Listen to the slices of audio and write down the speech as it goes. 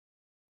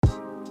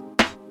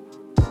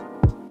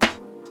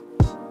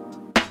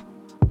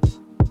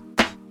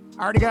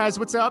Alrighty, guys,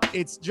 what's up?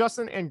 It's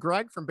Justin and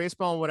Greg from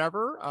Baseball and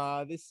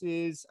Whatever. This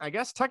is, I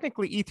guess,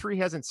 technically E3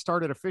 hasn't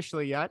started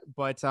officially yet,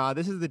 but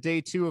this is the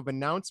day 2 of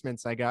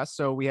announcements, I guess.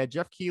 So we had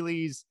Jeff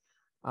Keighley's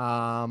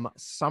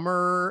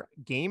Summer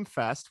Game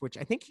Fest, which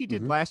I think he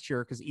did last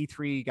year because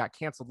E3 got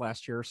canceled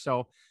last year.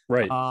 So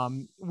right.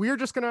 We're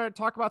just going to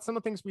talk about some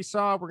of the things we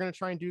saw. We're going to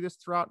try and do this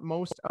throughout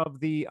most of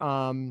the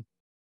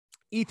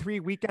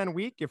E3 weekend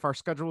week, if our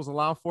schedules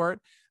allow for it.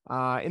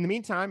 In the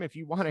meantime, if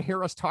you want to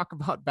hear us talk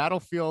about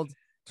Battlefield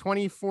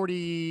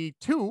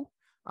 2042,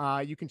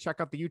 you can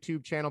check out the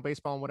YouTube channel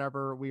Baseball and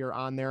Whatever. We are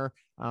on there.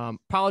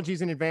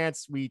 Apologies in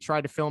advance, we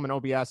tried to film in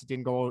OBS, it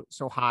didn't go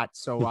so hot,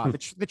 so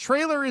the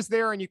trailer is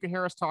there and you can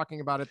hear us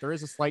talking about it. There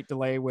is a slight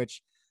delay,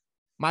 which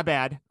my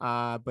bad,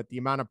 but the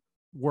amount of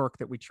work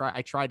that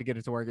I tried to get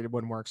it to work, it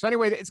wouldn't work. So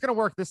anyway, it's going to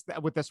work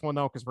with this one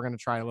though, because we're going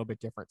to try a little bit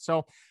different.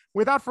 So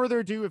without further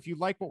ado, if you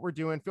like what we're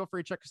doing, feel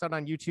free to check us out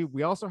on YouTube.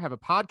 We also have a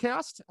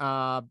podcast,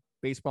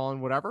 Baseball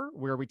and Whatever,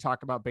 where we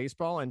talk about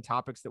baseball and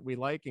topics that we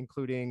like,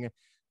 including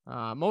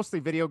mostly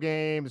video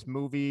games,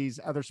 movies,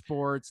 other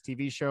sports,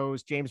 TV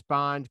shows, James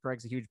Bond.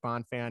 Greg's a huge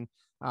Bond fan.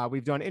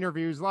 We've done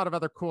interviews, a lot of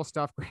other cool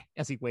stuff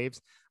as he waves.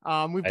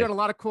 We've done a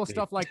lot of cool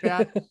stuff like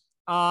that.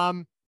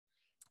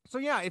 So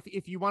yeah,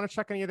 if you want to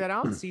check any of that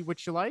out, see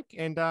what you like,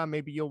 and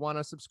maybe you'll want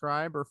to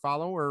subscribe or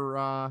follow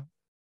or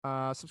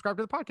subscribe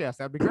to the podcast.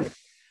 That'd be great.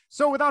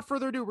 So without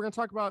further ado, we're going to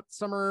talk about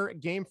Summer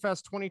Game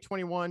Fest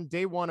 2021,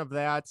 day 1 of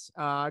that.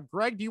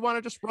 Greg, do you want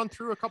to just run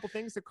through a couple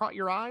things that caught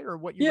your eye or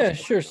what you? Yeah,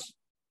 sure.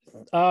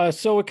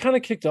 So it kind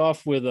of kicked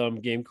off with a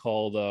game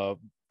called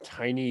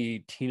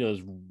Tiny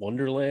Tina's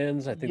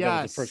Wonderlands. I think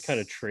that was the first kind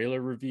of trailer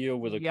reveal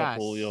with a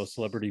couple,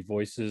 celebrity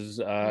voices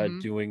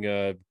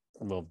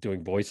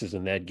doing voices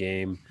in that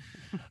game.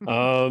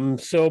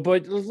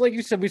 But like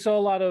you said, we saw a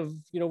lot of,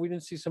 we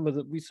didn't see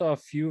we saw a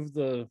few of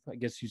the, I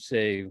guess you'd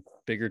say,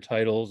 bigger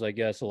titles, I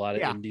guess, a lot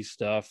of indie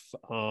stuff.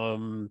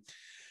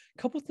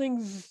 Couple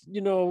things,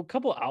 a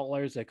couple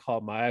outliers that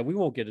caught my eye. We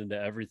won't get into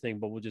everything,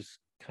 but we'll just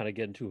kind of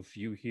get into a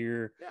few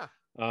here.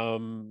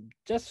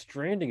 Death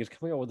Stranding is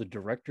coming out with a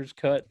director's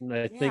cut, and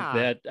I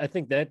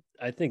think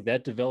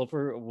that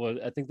developer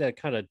that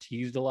kind of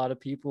teased a lot of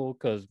people,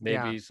 because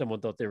maybe someone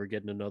thought they were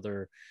getting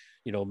another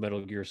Metal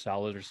Gear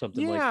Solid or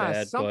something like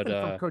that, something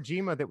from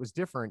Kojima that was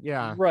different.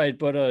 Right,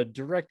 but a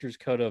director's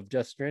cut of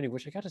Death Stranding,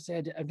 which I gotta say,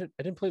 I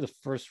didn't play the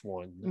first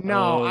one.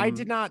 No, I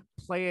did not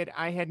play it.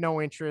 I had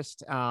no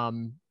interest.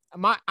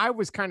 I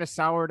was kind of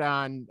soured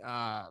on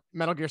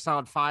Metal Gear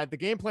Solid 5. The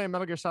gameplay in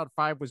Metal Gear Solid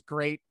 5 was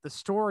great. The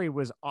story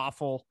was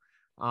awful.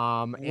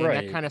 And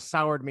that kind of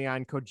soured me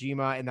on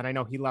Kojima. And then I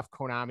know he left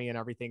Konami and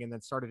everything and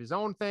then started his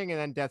own thing, and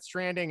then Death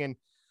Stranding. And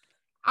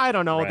I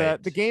don't know,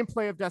 the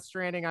gameplay of Death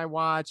Stranding I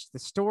watched, the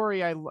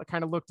story I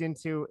kind of looked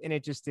into, and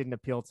it just didn't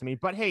appeal to me.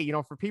 But hey,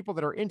 for people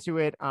that are into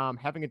it,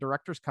 having a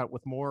director's cut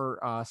with more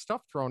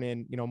stuff thrown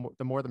in,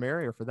 the more the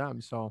merrier for them.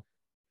 So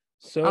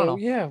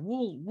yeah,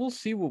 we'll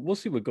see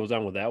what goes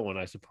on with that one,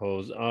 I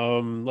suppose.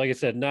 Like I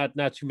said,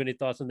 not too many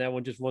thoughts on that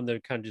one. Just one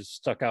that kind of just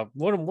stuck out.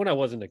 One I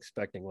wasn't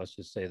expecting. Let's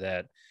just say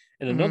that.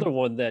 And another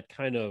one that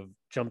kind of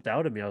jumped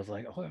out at me. I was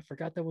like, oh, I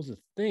forgot that was a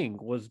thing.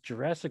 Was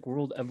Jurassic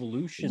World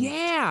Evolution?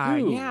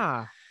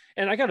 Yeah.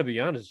 And I got to be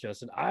honest,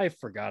 Justin, I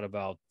forgot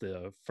about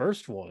the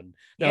first one.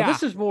 Now,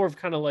 this is more of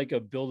kind of like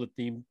a build a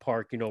theme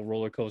park,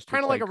 roller coaster.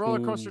 Kind of like a roller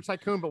coaster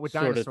tycoon, but with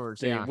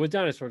dinosaurs. With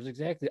dinosaurs,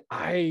 exactly.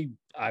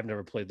 I've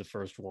never played the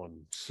first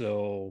one,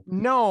 so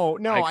no.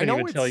 I couldn't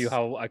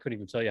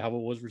even tell you how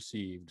it was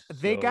received.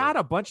 They got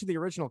a bunch of the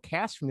original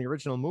cast from the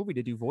original movie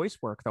to do voice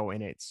work though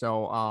in it.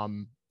 So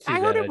I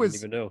heard it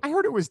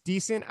was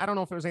decent. I don't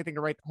know if there was anything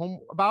to write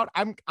home about.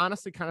 I'm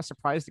honestly kind of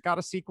surprised it got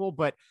a sequel,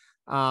 but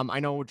I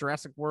know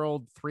Jurassic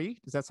World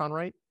 3. Does that sound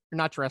right? Or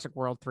not Jurassic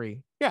World 3?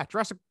 Yeah,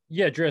 Jurassic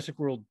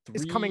World 3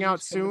 is coming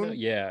out soon.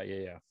 Yeah.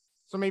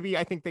 So maybe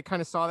I think they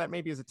kind of saw that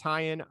maybe as a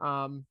tie-in.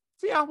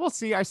 So yeah, we'll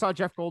see. I saw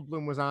Jeff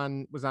Goldblum was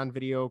on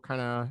video,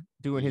 kind of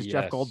doing his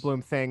Jeff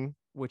Goldblum thing,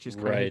 which is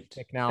kind of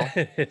thick now.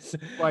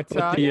 But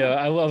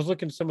I was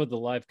looking at some of the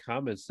live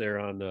comments there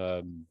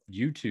on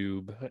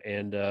YouTube,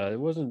 and it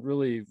wasn't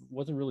really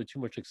too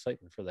much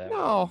excitement for that.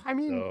 No, I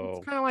mean,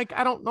 it's kind of like,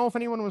 I don't know if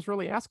anyone was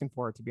really asking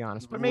for it, to be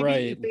honest. But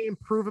maybe if they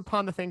improve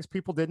upon the things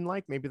people didn't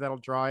like, maybe that'll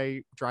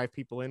drive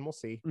people in. We'll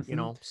see.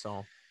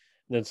 So.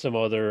 Then some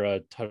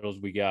other titles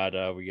we got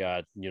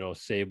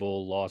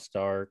Sable, Lost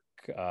Ark,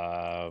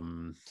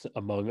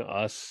 Among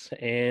Us,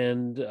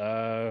 and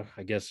I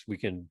guess we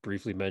can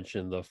briefly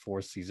mention the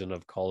 4th season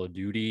of Call of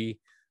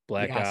Duty,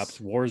 Black Ops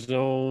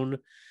Warzone.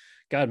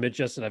 God, admit,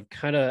 Justin,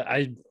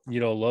 I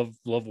love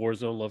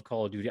Warzone, love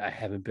Call of Duty. I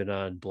haven't been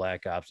on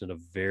Black Ops in a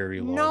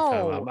very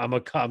long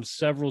time. I'm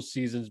several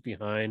seasons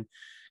behind,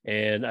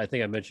 and I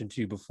think I mentioned to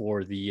you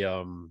before the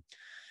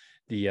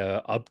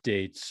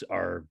updates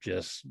are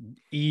just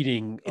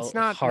eating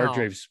hard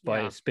drive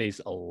space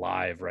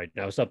alive right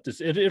now. It's up to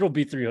it'll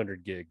be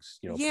 300 gigs.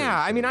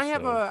 I mean, I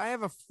have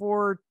a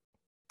 4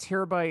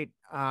 terabyte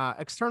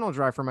external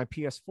drive for my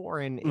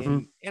PS4, and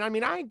Mhm. and I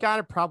mean, I got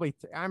it probably.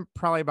 I'm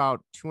probably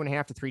about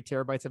 2.5 to 3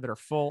 terabytes of it are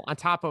full on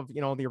top of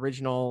the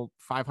original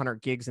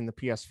 500 gigs in the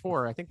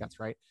PS4. I think that's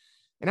right.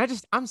 And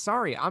I'm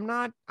sorry, I'm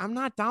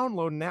not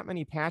downloading that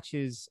many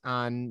patches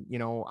on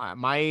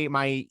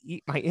my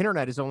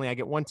internet is only, I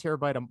get 1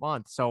 terabyte a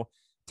month. So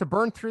to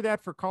burn through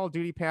that for Call of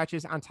Duty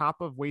patches on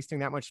top of wasting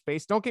that much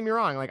space, don't get me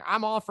wrong, like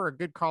I'm all for a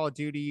good Call of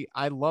Duty.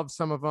 I love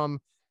some of them.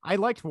 I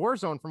liked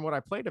Warzone from what I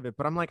played of it,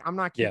 but I'm like, I'm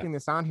not Yeah. keeping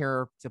this on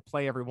here to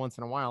play every once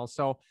in a while.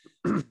 So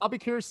I'll be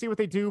curious to see what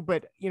they do.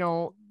 But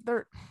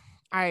they're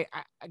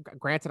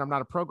granted, I'm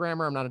not a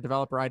programmer, I'm not a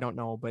developer, I don't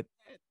know, but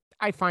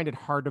I find it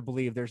hard to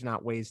believe there's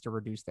not ways to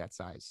reduce that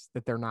size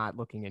that they're not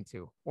looking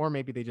into, or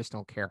maybe they just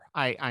don't care.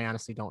 I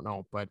honestly don't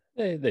know, but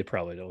They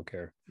probably don't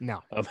care. no,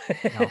 Um,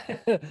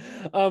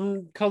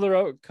 no. color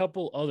out a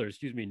couple other,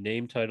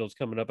 name titles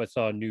coming up. I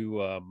saw a new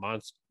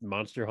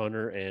Monster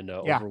Hunter and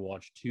Yeah.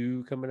 Overwatch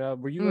 2 coming up.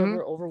 Were you Mhm.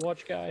 ever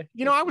Overwatch guy?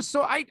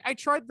 I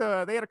tried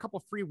they had a couple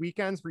free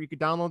weekends where you could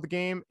download the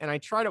game, and I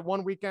tried it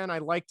one weekend. I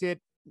liked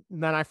it.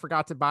 Then I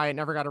forgot to buy it,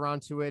 never got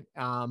around to it.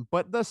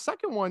 But the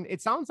second one,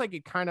 it sounds like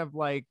it kind of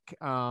like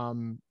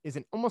is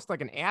almost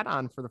like an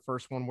add-on for the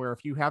first one, where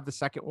if you have the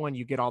second one,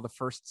 you get all the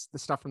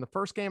stuff from the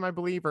first game, I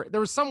believe, or there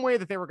was some way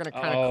that they were going to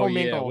kind of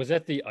commingle. Yeah. Was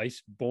that the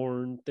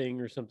Iceborne thing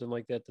or something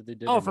like that they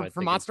did? Oh,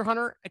 from Monster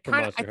Hunter?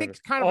 I think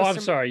it's kind of I'm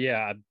sorry,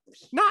 yeah.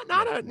 Not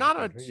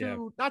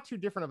too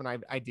different of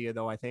an idea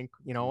though, I think.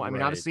 I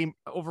mean, obviously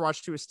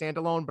Overwatch 2 is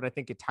standalone, but I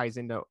think it ties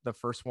into the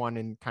first one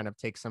and kind of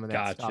takes some of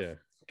that stuff.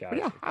 But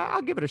yeah,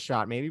 I'll give it a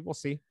shot. Maybe we'll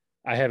see.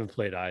 I haven't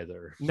played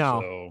either.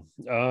 No.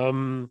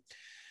 So,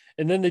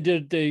 and then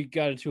they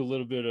got into a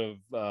little bit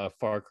of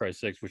Far Cry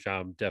 6, which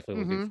I'm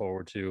definitely looking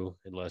forward to,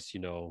 unless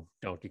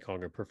Donkey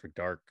Kong or Perfect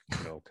Dark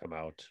come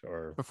out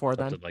or before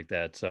something then, like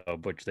that. So,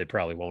 which they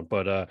probably won't.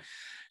 But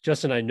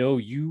Justin, I know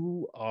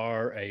you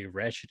are a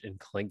Ratchet and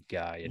Clank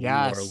guy, and you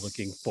are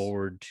looking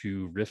forward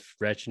to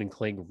Ratchet and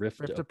Clank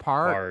Rift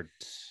Apart.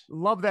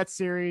 Love that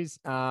series.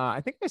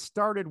 I think I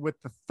started with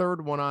the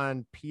third one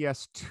on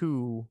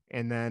PS2,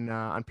 and then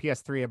on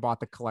PS3 I bought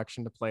the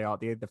collection to play out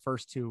the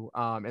first two.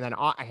 And then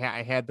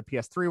I had the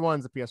PS3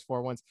 ones, the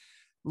PS4 ones.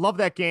 Love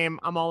that game.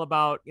 I'm all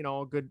about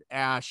a good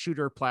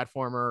shooter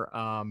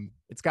platformer.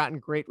 It's gotten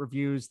great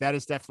reviews. That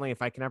is definitely,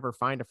 if I can ever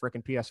find a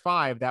freaking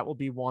PS5, that will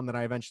be one that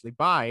I eventually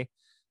buy.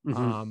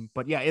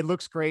 But yeah, it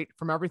looks great.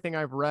 From everything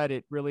I've read,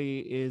 it really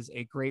is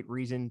a great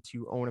reason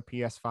to own a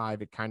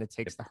PS5. It kind of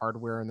takes the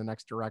hardware in the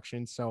next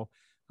direction. So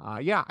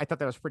yeah, I thought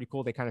that was pretty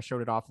cool. They kind of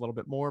showed it off a little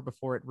bit more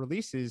before it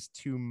releases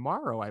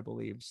tomorrow, I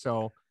believe.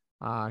 So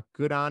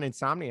good on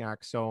Insomniac.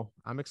 So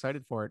I'm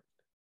excited for it.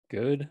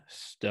 Good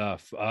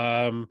stuff.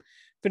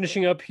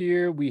 Finishing up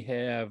here, we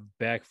have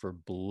Back 4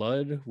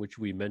 Blood, which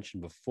we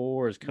mentioned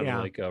before is kind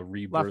of like a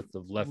rebirth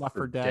of Left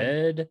 4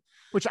 Dead,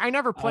 which I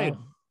never played.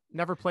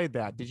 Never played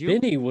that. Did you?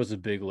 Vinny was a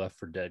big Left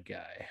 4 Dead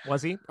guy.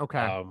 Was he?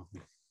 Okay.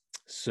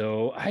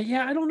 So I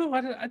don't know.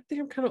 I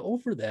think I'm kind of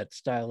over that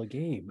style of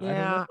game.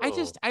 Yeah,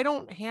 I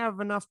don't have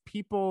enough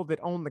people that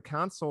own the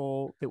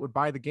console that would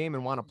buy the game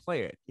and want to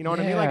play it. You know what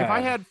I mean? Like if I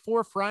had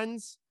 4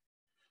 friends,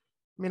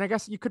 I mean, I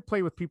guess you could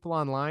play with people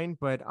online,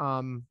 but if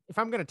I'm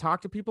going to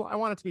talk to people, I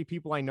want it to be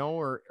people I know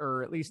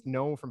or at least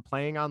know from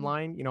playing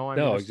online.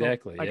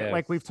 Exactly.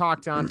 Like we've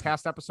talked on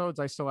past episodes,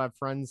 I still have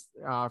friends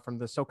from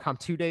the SOCOM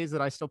 2 days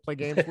that I still play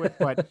games with,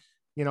 but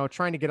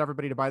trying to get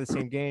everybody to buy the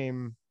same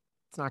game,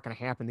 it's not going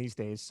to happen these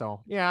days.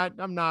 So yeah,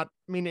 I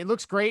mean, it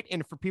looks great.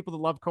 And for people that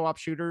love co-op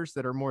shooters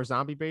that are more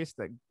zombie based,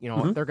 that,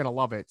 they're going to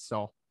love it.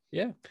 So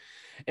yeah.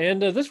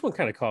 And this one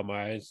kind of caught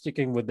my eye,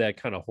 sticking with that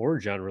kind of horror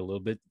genre a little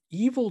bit.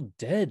 Evil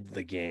Dead,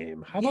 the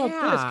game. How about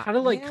this? Kind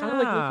of like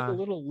a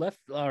little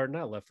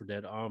not Left 4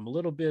 Dead, a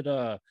little bit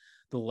The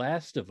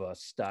Last of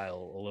Us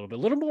style, a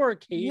little more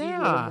arcadey,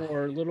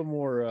 a little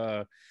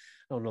more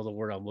I don't know the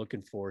word I'm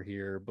looking for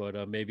here,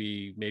 but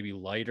maybe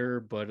lighter,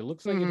 but it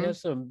looks like it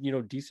has some,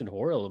 decent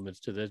horror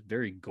elements to this.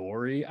 Very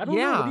gory. I don't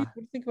know. What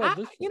do you think about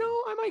this one?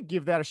 I might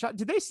give that a shot.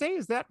 Did they say,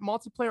 is that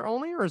multiplayer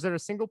only, or is it a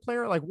single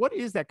player? Like, what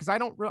is that? Because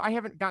I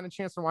haven't gotten a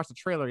chance to watch the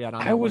trailer yet.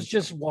 I was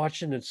just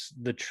watching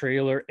the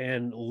trailer,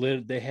 and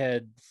they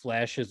had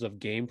flashes of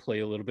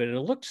gameplay a little bit, and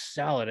it looked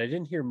solid. I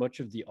didn't hear much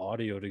of the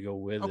audio to go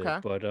with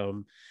it, but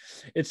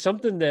it's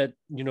something that,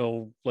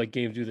 like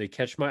games do, they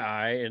catch my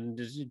eye, and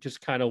it's just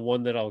kind of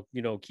one that I'll,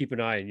 keep an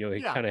eye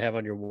and, kind of have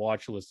on your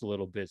watch list a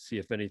little bit, see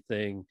if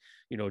anything,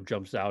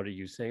 jumps out at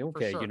you saying,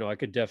 okay, I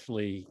could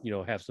definitely,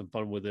 have some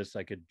fun with this.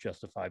 I could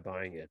justify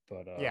buying it,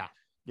 but yeah.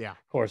 Of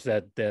course,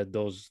 that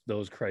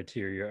those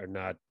criteria are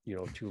not,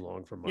 too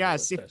long for my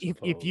list,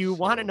 if you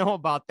want to know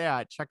about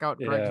that, check out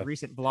Greg's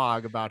recent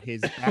blog about his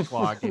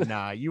backlog,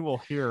 and you will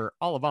hear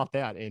all about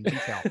that in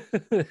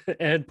detail.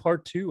 And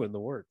part 2 in the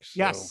works.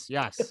 Yes.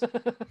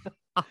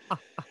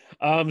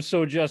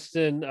 So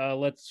Justin,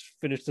 let's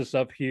finish this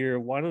up here.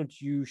 Why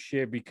don't you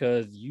share,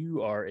 because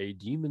you are a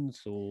Demon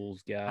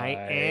Souls guy, I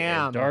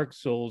am and Dark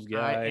Souls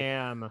guy. I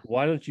am.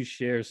 Why don't you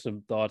share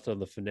some thoughts on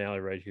the finale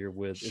right here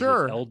with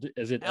Sure.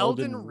 is it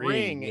Elden Elden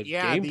Ring, with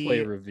yeah,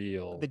 gameplay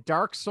reveal? The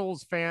Dark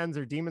Souls fans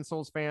or Demon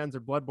Souls fans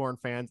or Bloodborne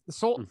fans.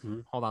 Hold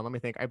on, let me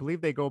think. I believe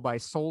they go by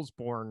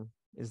Soulsborne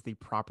is the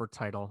proper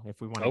title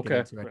if we want to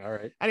get into it. All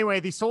right. Anyway,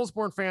 the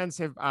Soulsborne fans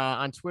have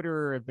on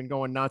Twitter have been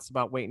going nuts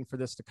about waiting for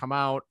this to come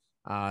out.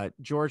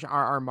 George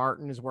R.R.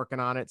 Martin is working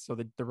on it, so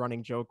the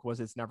running joke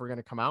was it's never going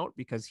to come out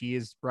because he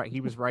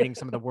was writing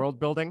some of the world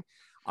building.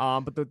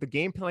 But the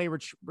gameplay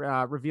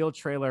reveal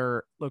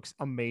trailer looks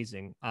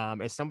amazing.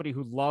 As somebody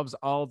who loves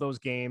all those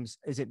games,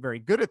 isn't very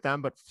good at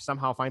them, but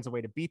somehow finds a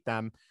way to beat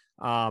them.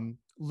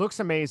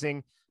 Looks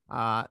amazing.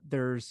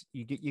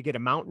 You get a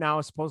mount now.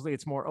 Supposedly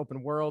it's more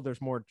open world.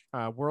 There's more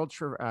world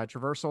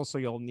traversal, so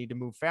you'll need to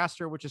move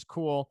faster, which is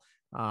cool.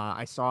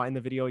 I saw in the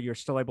video you're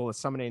still able to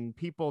summon in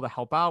people to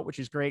help out, which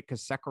is great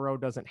because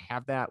Sekiro doesn't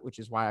have that, which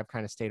is why I've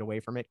kind of stayed away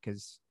from it,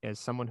 because as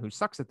someone who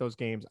sucks at those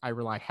games, I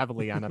rely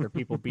heavily on other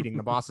people beating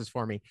the bosses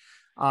for me.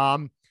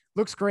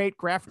 Looks great.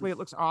 Graphically, it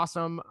looks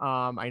awesome.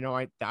 I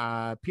know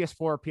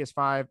PS4,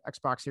 PS5,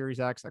 Xbox Series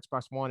X,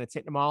 Xbox One, it's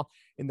hitting them all.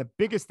 And the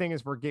biggest thing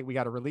is we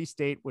got a release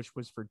date, which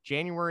was for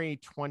January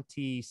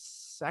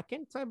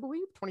 22nd, I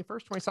believe,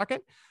 21st,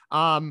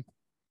 22nd.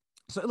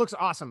 So it looks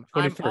awesome.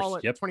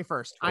 21st. Yep.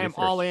 21st. I am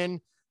all in.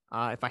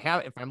 If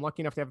I'm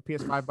lucky enough to have a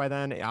PS5 by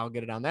then, I'll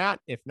get it on that.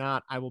 If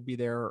not, I will be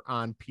there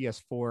on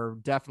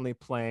PS4, definitely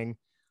playing.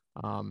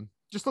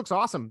 Just looks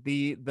awesome.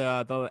 The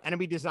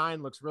enemy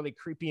design looks really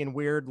creepy and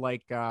weird,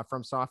 like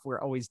From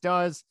Software always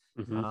does.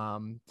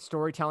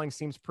 Storytelling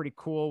seems pretty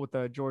cool with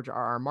the George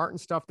R.R. Martin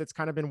stuff that's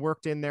kind of been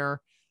worked in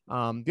there.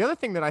 The other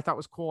thing that I thought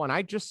was cool, and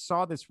I just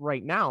saw this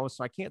right now,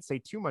 so I can't say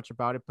too much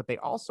about it, but they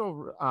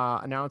also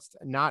announced,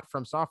 not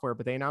From Software,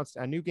 but they announced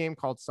a new game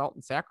called Salt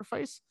and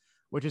Sacrifice,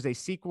 which is a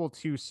sequel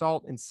to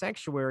Salt and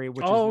Sanctuary,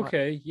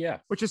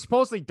 which is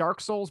supposedly Dark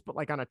Souls, but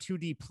like on a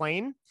 2D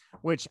plane,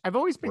 which I've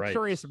always been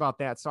curious about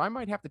that. So I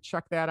might have to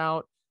check that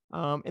out.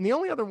 And the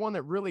only other one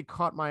that really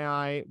caught my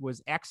eye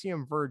was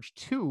Axiom Verge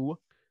 2.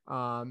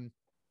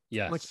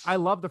 Yes. Which I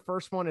love the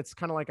first one. It's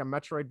kind of like a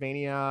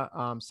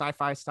Metroidvania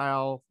sci-fi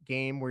style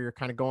game where you're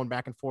kind of going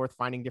back and forth,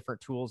 finding different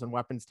tools and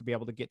weapons to be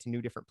able to get to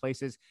new different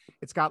places.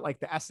 It's got like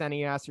the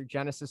SNES or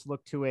Genesis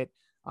look to it.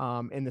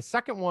 And the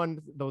second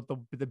one,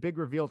 the big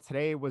reveal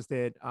today was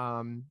that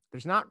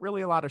there's not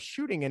really a lot of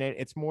shooting in it.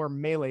 It's more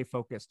melee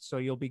focused. So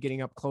you'll be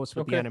getting up close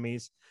with the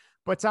enemies.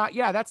 But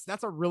yeah,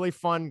 that's a really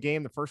fun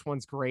game. The first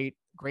one's great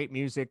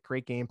music,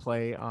 great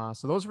gameplay.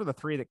 So those were the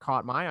three that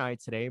caught my eye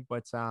today,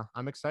 but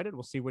I'm excited.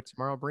 We'll see what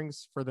tomorrow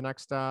brings for the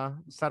next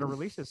set of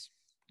releases.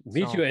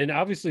 Me too. And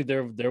obviously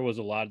there was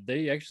a lot.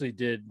 They actually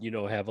did,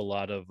 have a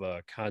lot of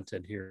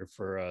content here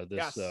for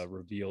this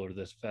reveal or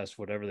this fest,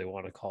 whatever they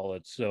want to call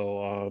it.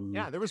 So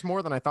yeah, there was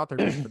more than I thought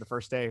there'd be for the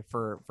first day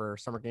for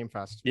Summer Game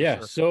Fest. Yeah.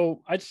 Sure.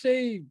 So I'd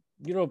say,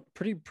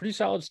 pretty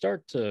solid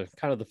start to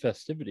kind of the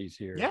festivities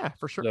here. Yeah,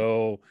 for sure.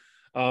 So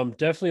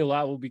definitely a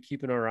lot we'll be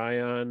keeping our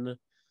eye on.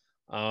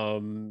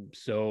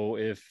 So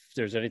if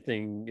you're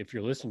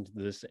listening to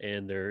this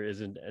and there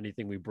isn't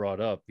anything we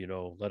brought up,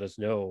 let us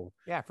know.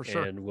 Yeah, for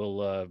sure. And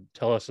we'll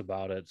tell us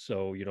about it.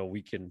 So,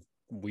 we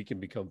can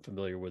become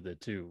familiar with it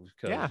too.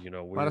 Because,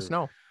 let us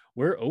know.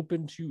 We're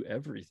open to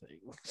everything.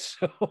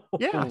 So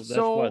yeah,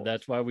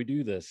 that's why we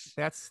do this.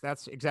 That's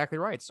exactly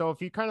right. So if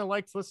you kind of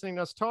liked listening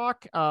to us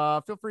talk,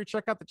 feel free to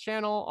check out the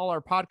channel. All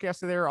our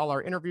podcasts are there. All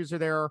our interviews are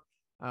there.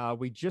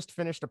 We just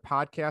finished a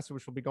podcast,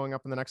 which will be going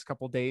up in the next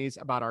couple of days,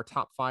 about our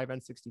top 5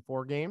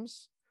 N64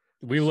 games.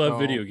 We love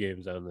video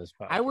games on this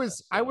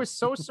podcast. I was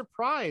so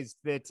surprised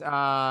that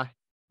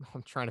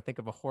I'm trying to think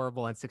of a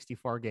horrible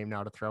N64 game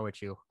now to throw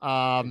at you.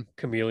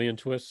 Chameleon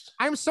Twist.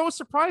 I'm so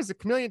surprised that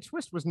Chameleon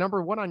Twist was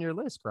number 1 on your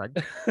list,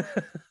 Greg.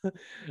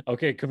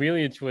 Okay,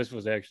 Chameleon Twist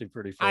was actually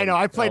pretty fun. I know,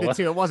 I played it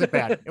too. It wasn't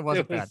bad. It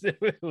wasn't bad.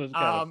 It was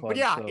kind of fun, but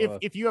yeah, so,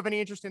 if you have any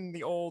interest in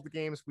the old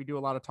games, we do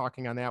a lot of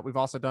talking on that. We've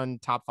also done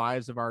top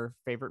 5s of our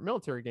favorite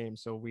military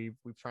games. So we've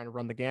tried to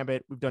run the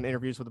gambit. We've done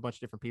interviews with a bunch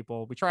of different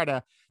people. We try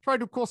to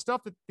do cool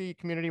stuff that the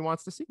community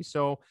wants to see.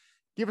 So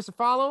give us a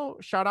follow,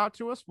 shout out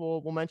to us.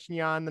 We'll mention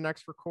you on the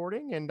next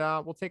recording, and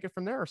we'll take it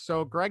from there.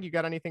 So Greg, you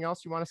got anything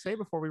else you want to say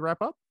before we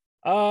wrap up?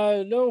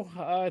 No,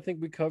 I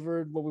think we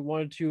covered what we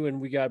wanted to,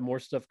 and we got more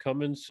stuff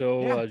coming.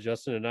 So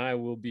Justin and I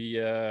will be,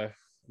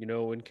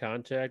 in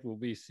contact. We'll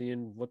be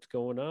seeing what's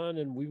going on,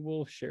 and we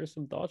will share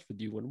some thoughts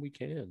with you when we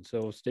can.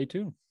 So stay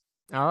tuned.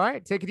 All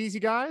right. Take it easy,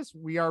 guys.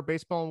 We are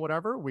Baseball and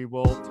Whatever. We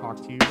will talk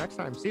to you next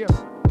time. See ya.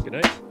 Good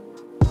night.